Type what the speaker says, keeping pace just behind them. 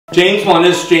James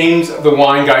Melendez, James the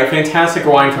wine guy, fantastic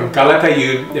wine from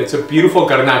Calatayud. It's a beautiful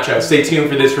Garnacha. Stay tuned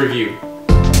for this review.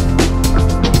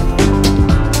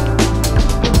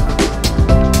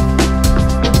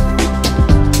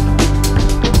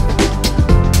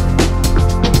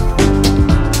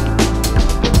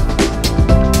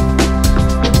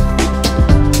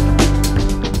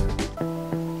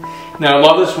 Now, I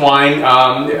love this wine.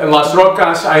 Las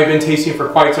Rocas I've been tasting for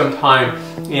quite some time,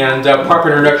 and proper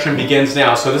introduction begins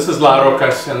now. So this is Las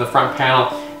Rocas in the front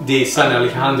panel de San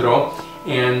Alejandro,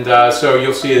 and so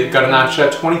you'll see a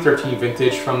Garnacha 2013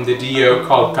 vintage from the DO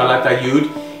called Calatayud,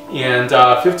 and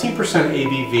 15%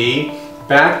 ABV.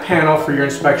 Back panel for your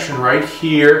inspection right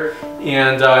here,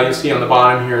 and you'll see on the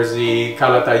bottom here is the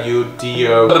Calatayud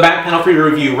DO. So the back panel for your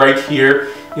review right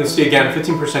here. You'll see again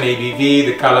 15% ABV,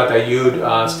 the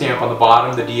Calatayud stamp on the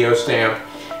bottom, the DO stamp.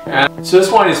 And so this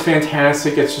wine is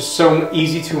fantastic. It's just so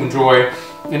easy to enjoy,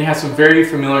 and it has some very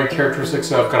familiar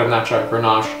characteristics of Garnacha,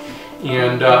 Grenache.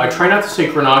 And I try not to say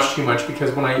Grenache too much,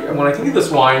 because when I think of this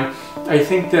wine, I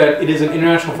think that it is an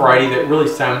international variety that really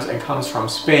stems and comes from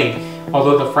Spain.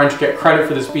 Although the French get credit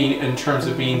for this being in terms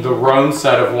of being the Rhone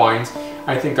set of wines,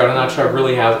 I think Garnacha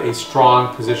really has a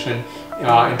strong position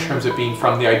in terms of being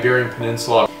from the Iberian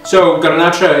Peninsula. So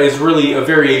Garnacha is really a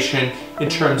variation in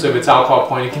terms of its alcohol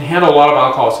point. It can handle a lot of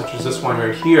alcohol, such as this one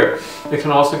right here. It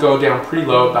can also go down pretty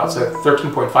low, about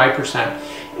 13.5%.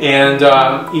 And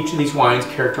each of these wines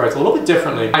characterized a little bit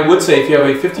differently. I would say if you have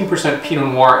a 15%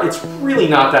 Pinot Noir, it's really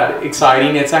not that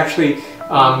exciting. It's actually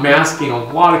masking a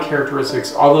lot of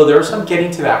characteristics, although there are some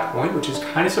getting to that point, which is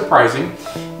kind of surprising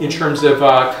in terms of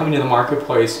coming to the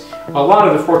marketplace. A lot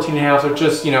of the 14.5s are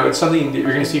just, you know, it's something that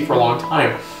you're going to see for a long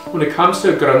time. When it comes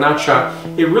to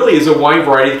Garnacha, it really is a wine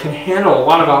variety that can handle a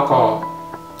lot of alcohol,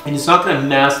 and it's not going to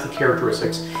mask the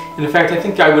characteristics. And in fact, I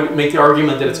think I would make the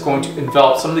argument that it's going to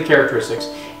envelop some of the characteristics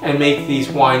and make these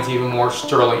wines even more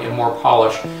sterling and more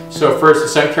polished. So first, the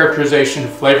scent characterization,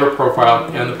 flavor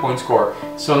profile, and the point score.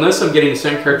 So in this, I'm getting the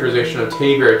scent characterization of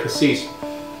teddy berry, cassis,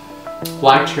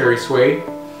 black cherry suede,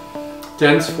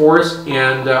 dense forest,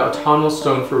 and autumnal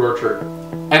stone fruit orchard.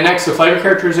 And next, the flavor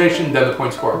characterization, then the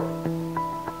point score.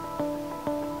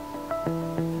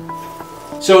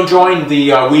 So enjoying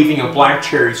the weaving of black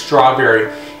cherry,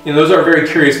 strawberry, and those are very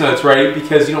curious notes, right?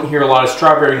 Because you don't hear a lot of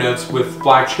strawberry notes with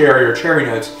black cherry or cherry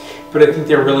notes, but I think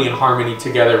they're really in harmony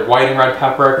together. White and red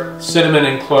pepper, cinnamon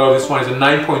and clove. This one is a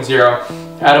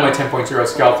 9.0 out of my 10.0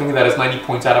 scale. Think of that as 90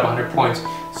 points out of 100 points.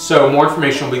 So more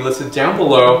information will be listed down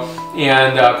below,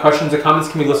 and questions and comments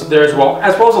can be listed there as well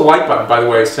as a like button, by the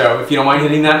way. So if you don't mind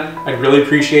hitting that, I'd really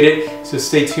appreciate it. So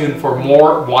stay tuned for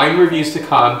more wine reviews to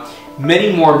come.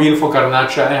 Many more beautiful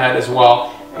Garnacha ahead as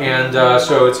well. And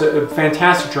so it's a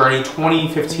fantastic journey.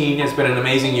 2015 has been an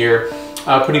amazing year.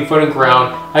 Putting foot in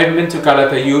ground. I haven't been to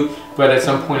Calatayud, but at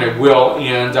some point I will,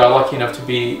 and lucky enough to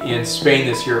be in Spain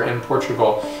this year and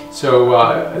Portugal. So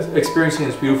experiencing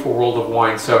this beautiful world of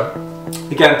wine. So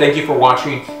again, thank you for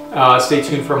watching. Stay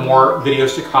tuned for more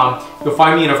videos to come. You'll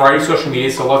find me in a variety of social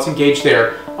media, so let's engage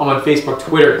there. I'm on Facebook,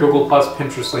 Twitter, Google+,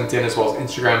 Pinterest, LinkedIn, as well as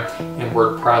Instagram and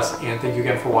WordPress. And thank you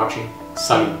again for watching.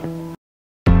 Salud.